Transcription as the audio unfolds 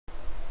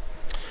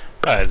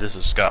Hi, this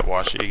is Scott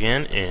Washy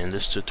again. In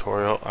this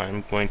tutorial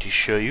I'm going to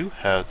show you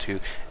how to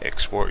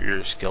export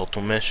your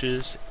skeletal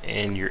meshes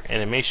and your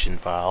animation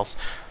files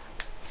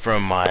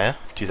from Maya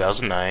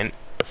 2009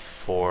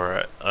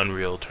 for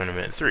Unreal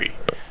Tournament 3.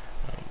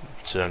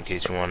 So in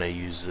case you want to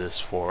use this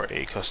for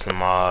a custom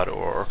mod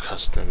or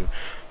custom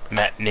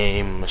map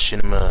name,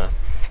 machinima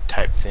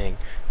type thing,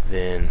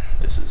 then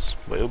this is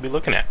what you'll be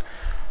looking at.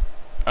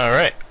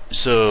 Alright,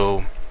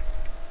 so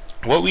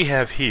what we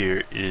have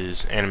here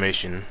is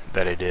animation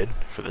that I did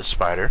for the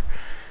spider.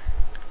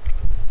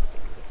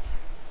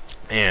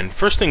 And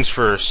first things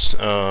first,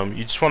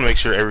 you just want to make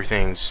sure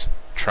everything's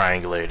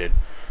triangulated.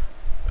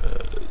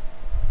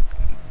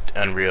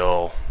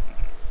 Unreal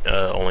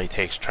only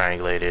takes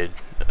triangulated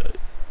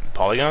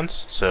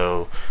polygons,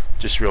 so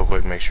just real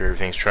quick make sure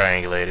everything's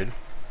triangulated.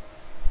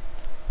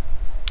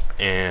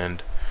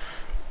 And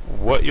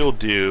what you'll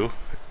do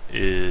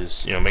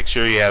is, make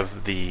sure you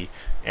have the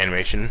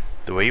animation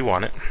the way you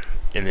want it,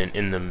 and then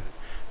in the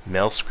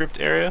mail script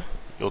area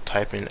you'll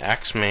type in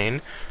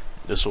axmain.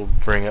 This will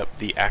bring up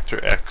the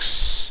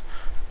ActorX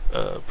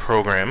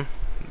program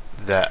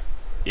that,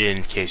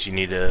 in case you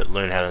need to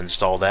learn how to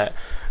install that,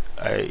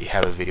 I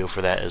have a video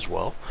for that as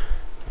well.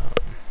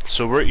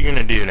 So what you're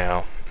going to do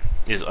now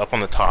is up on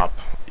the top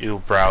you'll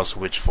browse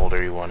which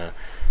folder you want to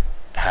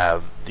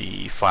have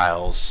the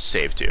files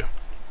saved to.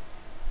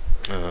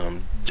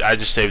 I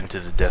just saved it to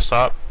the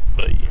desktop,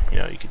 but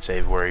you can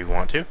save where you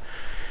want to.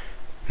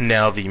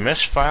 Now the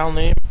mesh file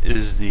name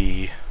is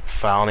the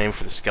file name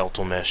for the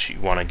skeletal mesh you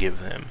want to give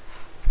them.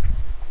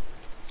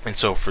 And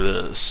so for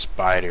the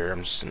spider,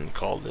 I'm just going to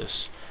call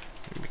this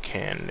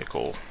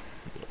Mechanical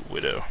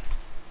Widow,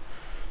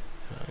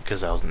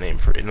 because that was the name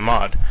for it in the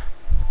mod.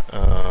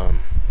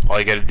 All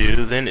you got to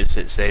do then is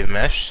hit Save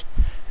Mesh,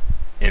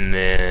 and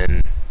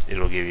then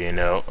it'll give you a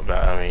note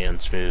about how many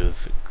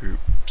unsmooth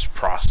groups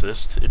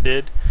processed it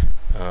did.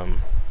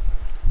 And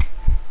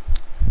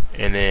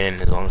then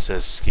as long as it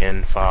says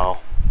skin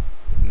file,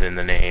 then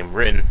the name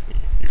written,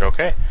 you're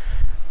okay.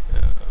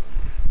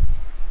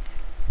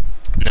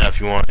 Now if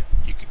you want,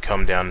 you could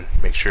come down,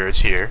 make sure it's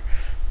here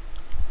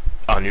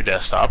on your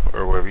desktop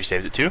or wherever you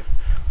saved it to.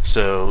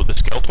 So the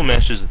skeletal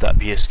mesh is the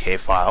 .psk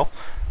file,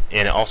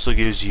 and it also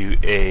gives you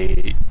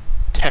a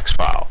text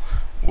file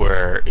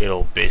where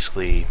it'll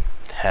basically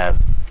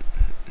have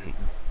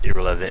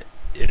irrelevant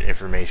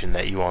information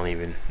that you won't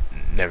even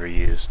never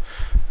use.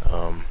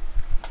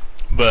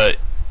 But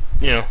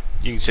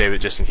you can save it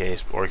just in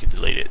case, or you can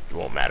delete it. It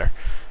won't matter.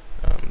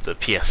 The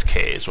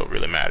PSK is what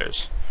really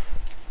matters.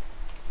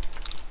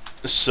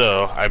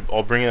 So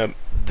I'll bring up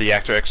the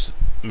ActorX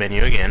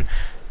menu again.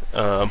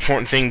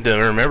 Important thing to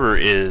remember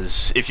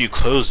is if you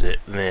close it,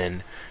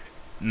 then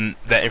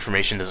that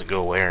information doesn't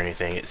go away or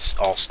anything. It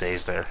all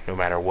stays there no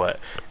matter what,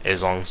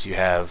 as long as you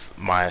have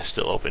Maya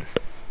still open.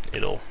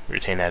 It'll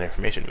retain that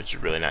information, which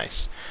is really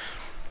nice.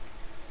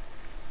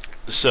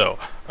 So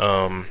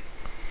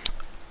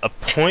a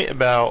point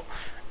about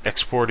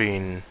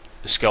exporting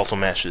skeletal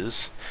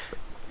meshes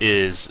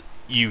is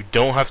you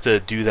don't have to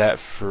do that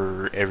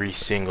for every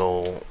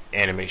single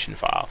animation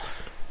file.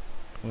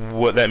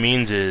 What that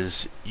means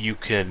is you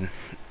can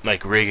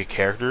rig a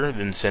character,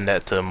 then send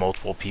that to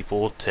multiple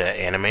people to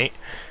animate,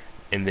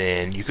 and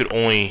then you could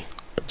only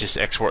just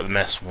export the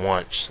mesh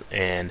once,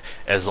 and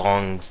as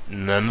long as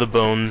none of the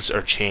bones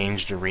are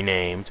changed or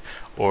renamed,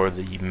 or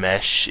the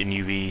mesh and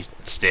UV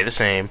stay the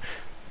same,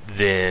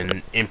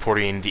 then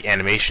importing the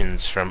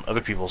animations from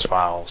other people's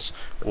files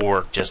will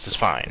work just as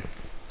fine,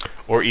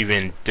 or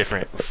even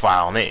different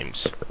file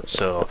names.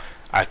 So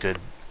I could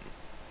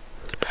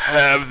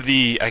have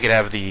the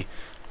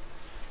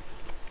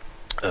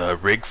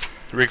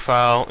rig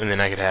file, and then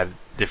I could have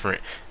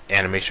different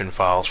animation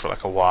files for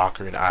like a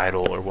walk or an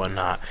idle or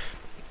whatnot,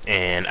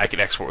 and I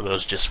could export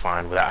those just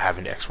fine without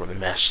having to export the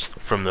mesh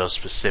from those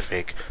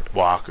specific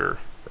walk or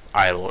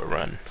idle or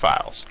run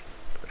files.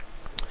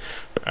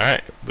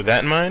 Alright, with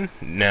that in mind,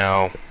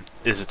 now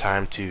is the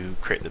time to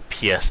create the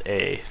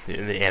PSA,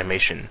 the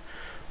animation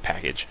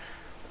package.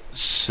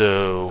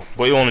 So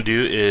what you want to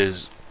do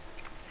is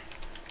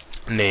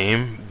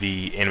name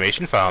the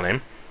animation file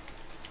name.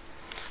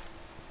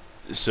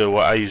 So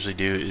what I usually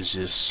do is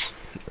just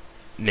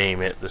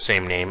name it the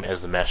same name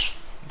as the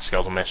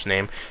skeletal mesh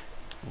name,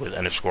 with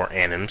underscore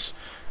anims,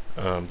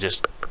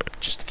 just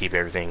to keep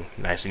everything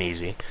nice and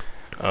easy.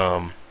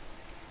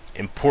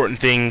 Important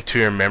thing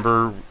to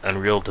remember,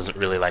 Unreal doesn't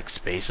really like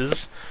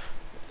spaces,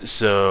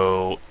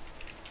 so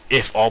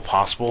if all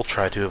possible,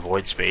 try to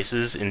avoid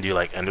spaces and do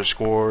like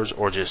underscores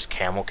or just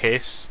camel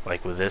case,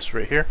 like with this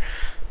right here.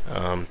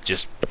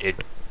 It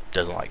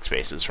doesn't like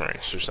spaces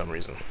for some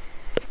reason.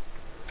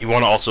 You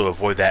want to also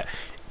avoid that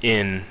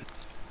in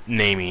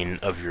naming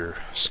of your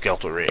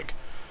skeletal rig.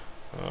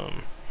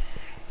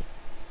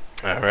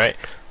 Alright,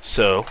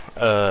 so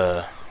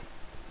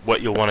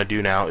what you'll want to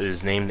do now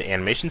is name the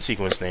animation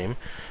sequence name.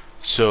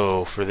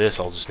 So for this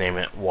I'll just name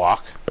it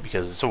walk,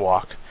 because it's a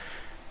walk.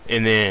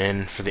 And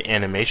then for the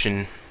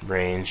animation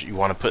range, you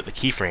want to put the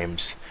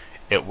keyframes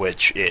at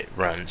which it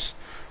runs.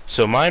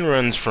 So mine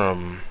runs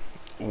from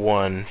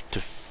 1 to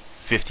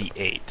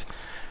 58.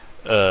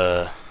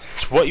 So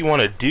what you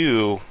want to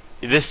do,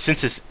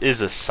 since this is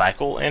a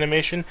cycle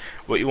animation,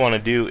 what you want to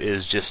do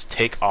is just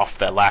take off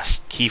that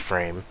last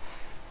keyframe.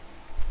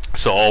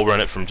 So I'll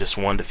run it from just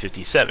 1 to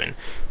 57,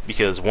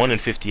 because 1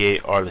 and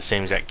 58 are the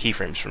same exact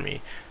keyframes for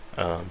me.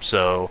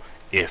 So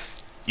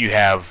if you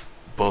have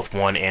both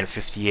 1 and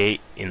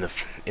 58 in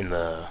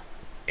the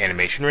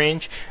animation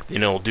range,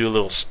 then it'll do a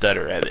little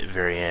stutter at the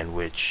very end,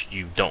 which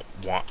you don't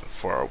want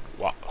for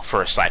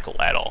a cycle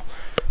at all.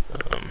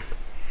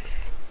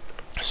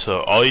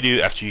 So all you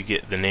do after you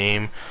get the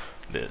name,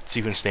 the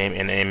sequence name,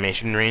 and the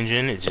animation range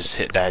in, is just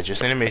hit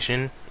digest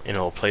animation, and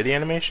it'll play the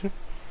animation,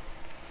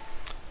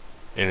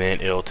 and then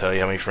it'll tell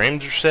you how many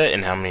frames are set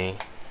and how many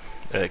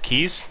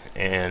keys,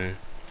 and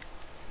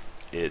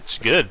it's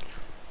good.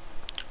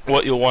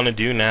 What you'll want to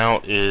do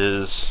now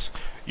is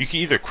you can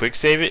either quick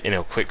save it and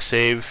it'll quick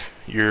save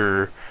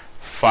your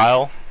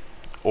file,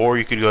 or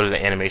you could go to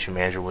the animation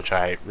manager, which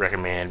I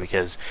recommend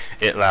because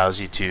it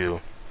allows you to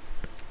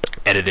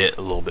edit it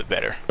a little bit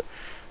better.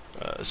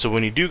 So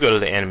when you do go to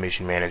the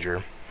animation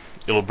manager,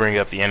 it'll bring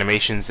up the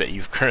animations that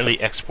you've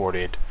currently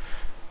exported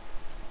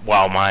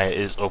while Maya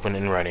is open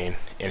and running,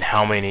 and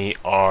how many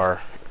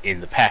are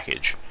in the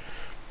package.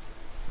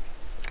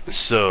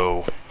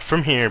 So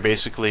from here,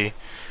 basically,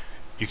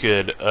 you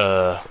could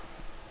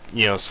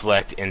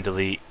select and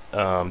delete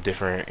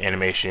different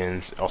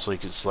animations. Also, you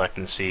could select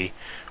and see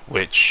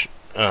which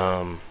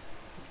the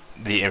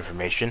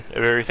information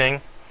of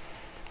everything.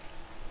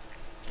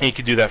 And you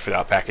could do that for the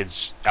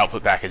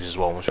output package as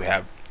well once we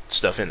have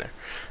stuff in there.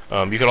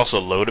 You could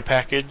also load a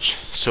package.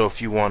 So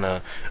if you want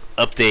to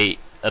update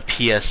a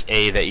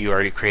PSA that you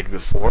already created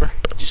before,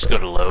 just go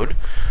to load,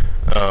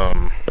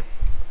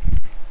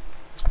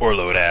 or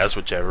load as,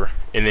 whichever.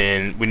 And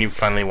then when you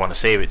finally want to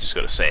save it, just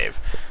go to save,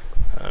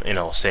 and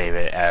it'll save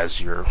it as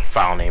your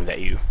file name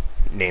that you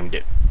named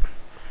it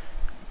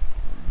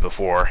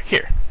before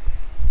here.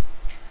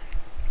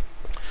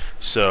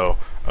 So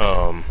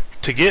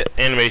to get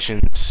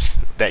animations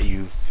that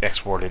you've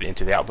exported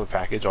into the output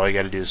package, all you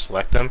got to do is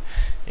select them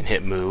and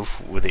hit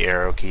move with the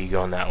arrow key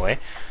going that way.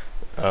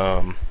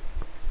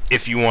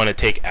 If you want to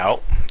take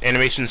out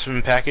animations from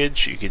the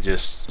package, you could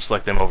just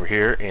select them over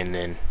here and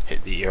then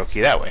hit the arrow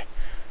key that way.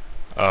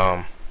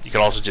 You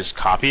can also just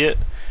copy it,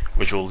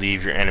 which will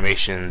leave your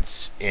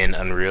animations in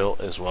Unreal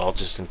as well,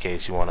 just in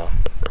case you want to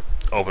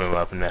open them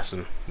up and mess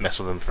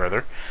with them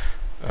further.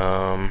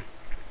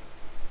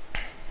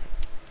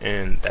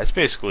 And that's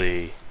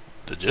basically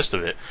the gist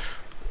of it.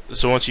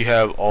 So once you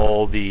have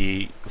all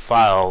the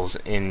files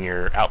in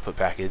your output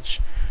package,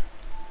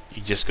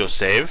 you just go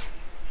save,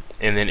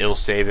 and then it'll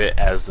save it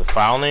as the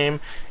file name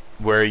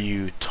where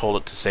you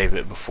told it to save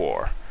it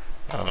before.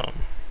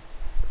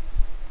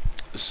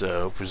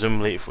 So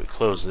presumably if we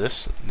close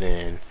this,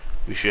 then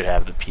we should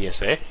have the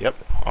PSA, yep,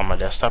 on my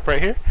desktop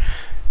right here.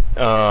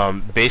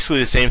 Basically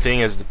the same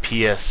thing as the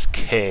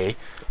PSK,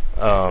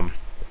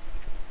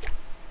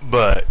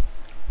 but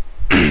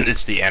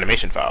it's the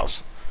animation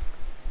files.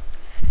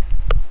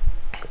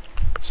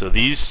 So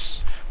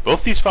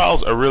both these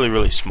files are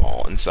really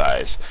small in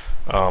size.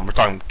 We're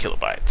talking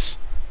kilobytes,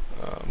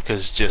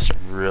 because it's just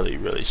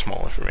really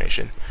small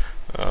information.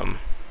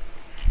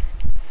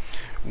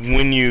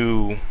 When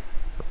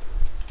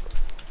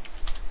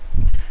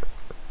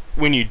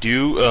you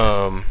do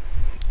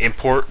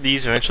import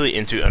these eventually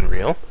into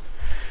Unreal,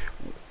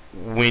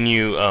 when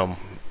you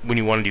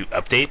want to do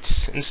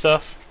updates and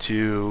stuff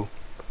to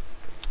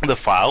the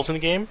files in the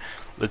game,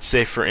 let's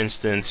say for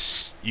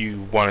instance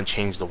you want to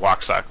change the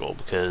walk cycle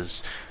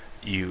because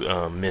you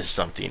missed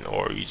something,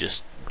 or you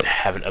just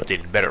haven't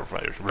updated better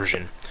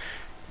version,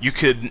 you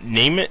could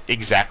name it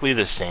exactly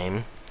the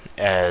same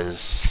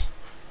as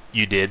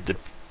you did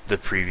the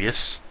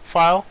previous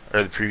file,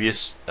 or the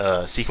previous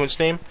sequence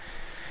name,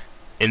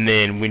 and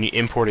then when you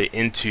import it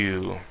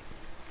into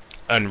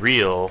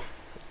Unreal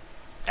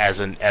as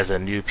a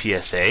new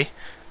PSA,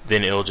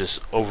 then it'll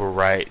just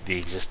overwrite the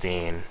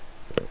existing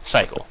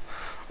cycle.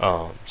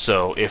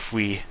 So if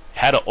we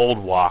had an old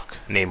walk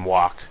named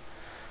walk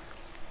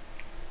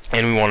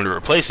and we wanted to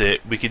replace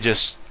it, we could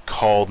just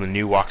call the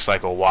new walk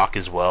cycle walk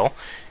as well,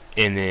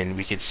 and then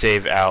we could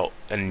save out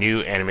a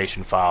new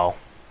animation file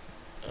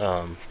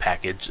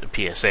package, a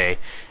PSA,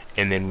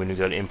 and then when we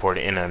go to import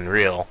it in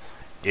Unreal,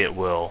 it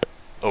will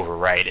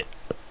overwrite it,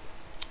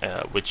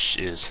 which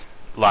is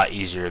a lot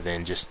easier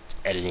than just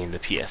editing the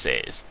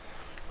PSAs.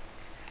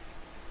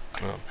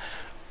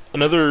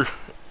 Another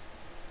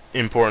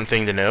important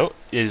thing to note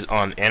is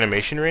on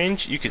animation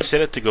range, you could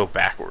set it to go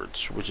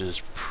backwards, which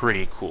is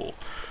pretty cool.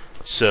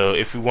 So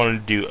if we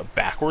wanted to do a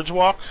backwards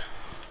walk,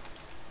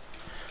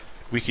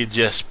 we could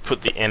just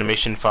put the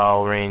animation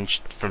file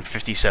range from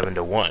 57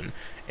 to 1,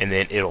 and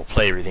then it'll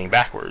play everything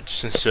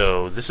backwards.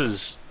 So this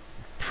is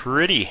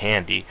pretty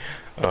handy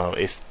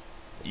if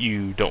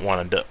you don't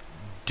want to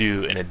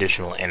do an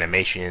additional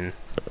animation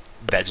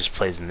that just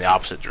plays in the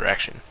opposite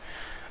direction.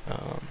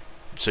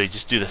 So you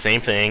just do the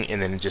same thing,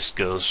 and then it just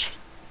goes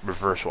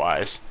reverse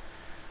wise,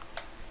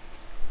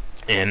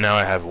 and now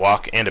I have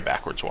walk and a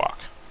backwards walk.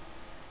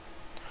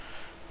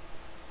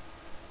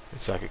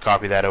 So I could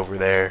copy that over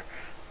there,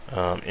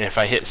 and if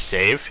I hit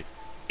save,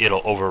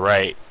 it'll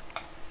overwrite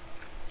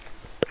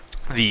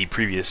the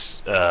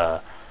previous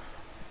PSA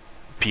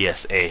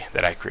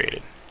that I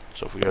created.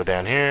 So if we go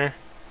down here,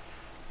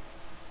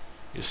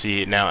 you'll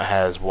see now it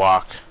has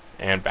walk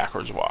and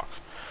backwards walk.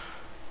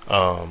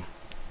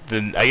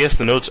 Then I guess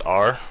the notes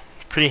are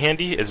pretty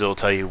handy, as it'll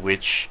tell you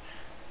which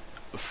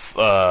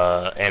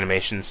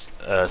animations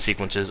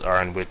sequences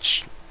are in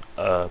which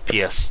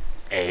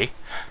PSA.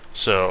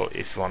 So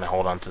if you want to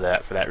hold on to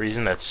that for that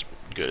reason, that's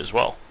good as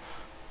well.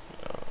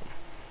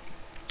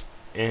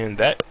 And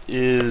that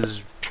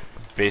is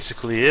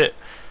basically it.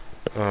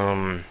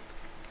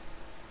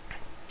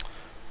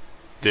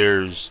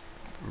 There's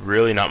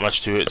really not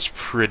much to it. It's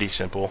pretty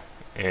simple.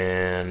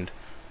 And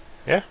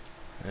yeah,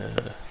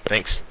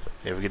 thanks.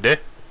 You have a good day.